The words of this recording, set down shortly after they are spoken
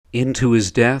into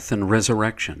his death and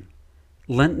resurrection.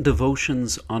 Lenten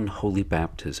devotions on Holy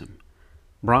Baptism.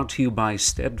 Brought to you by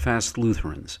Steadfast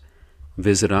Lutherans.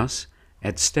 Visit us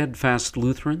at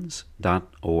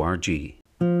steadfastlutherans.org.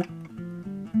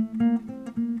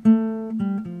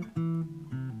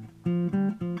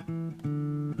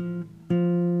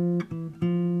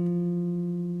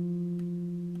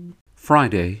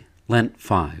 Friday, Lent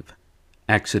 5,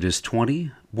 Exodus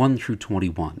 20, 1 through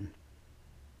 21.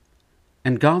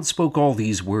 And God spoke all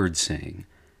these words, saying,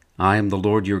 I am the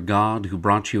Lord your God, who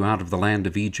brought you out of the land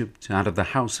of Egypt, out of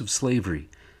the house of slavery.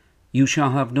 You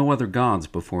shall have no other gods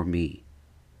before me.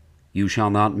 You shall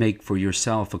not make for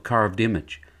yourself a carved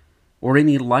image, or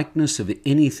any likeness of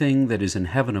anything that is in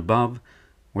heaven above,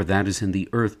 or that is in the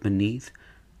earth beneath,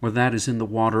 or that is in the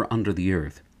water under the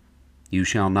earth. You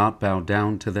shall not bow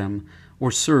down to them,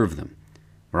 or serve them.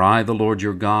 For I, the Lord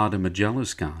your God, am a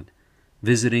jealous God,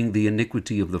 visiting the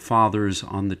iniquity of the fathers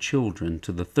on the children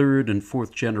to the third and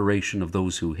fourth generation of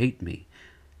those who hate me,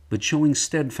 but showing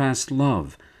steadfast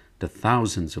love to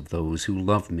thousands of those who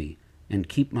love me and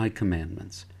keep my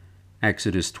commandments.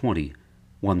 Exodus 20,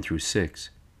 1 through 6.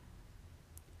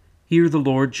 Here the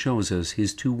Lord shows us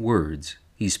his two words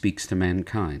he speaks to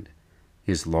mankind,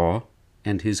 his law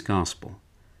and his gospel.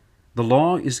 The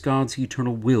law is God's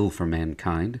eternal will for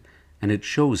mankind, and it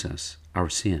shows us our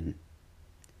sin.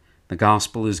 The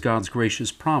gospel is God's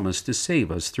gracious promise to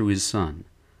save us through his Son.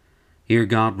 Here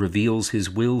God reveals his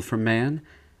will for man,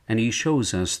 and he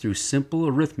shows us through simple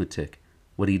arithmetic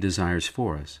what he desires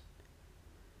for us.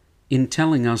 In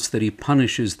telling us that he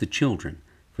punishes the children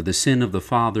for the sin of the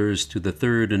fathers to the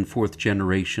third and fourth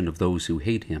generation of those who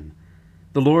hate him,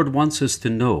 the Lord wants us to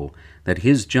know that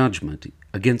his judgment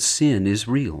against sin is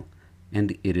real,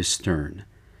 and it is stern.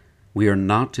 We are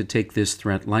not to take this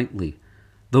threat lightly.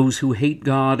 Those who hate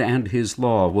God and his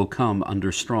law will come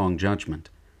under strong judgment.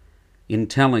 In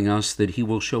telling us that he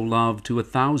will show love to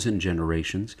 1,000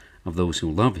 generations of those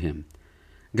who love him,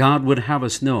 God would have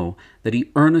us know that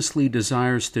he earnestly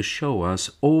desires to show us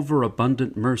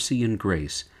overabundant mercy and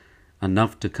grace,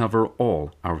 enough to cover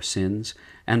all our sins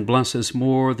and bless us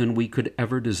more than we could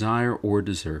ever desire or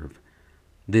deserve.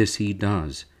 This he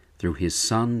does through his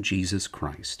Son, Jesus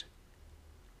Christ.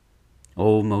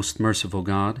 O most merciful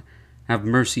God, have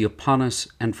mercy upon us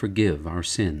and forgive our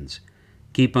sins.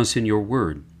 Keep us in your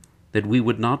word, that we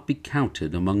would not be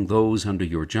counted among those under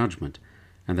your judgment,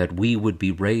 and that we would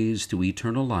be raised to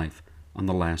eternal life on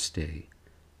the last day.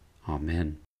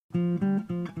 Amen.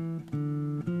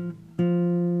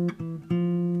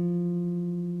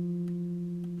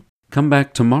 Come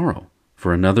back tomorrow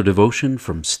for another devotion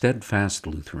from Steadfast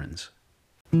Lutherans.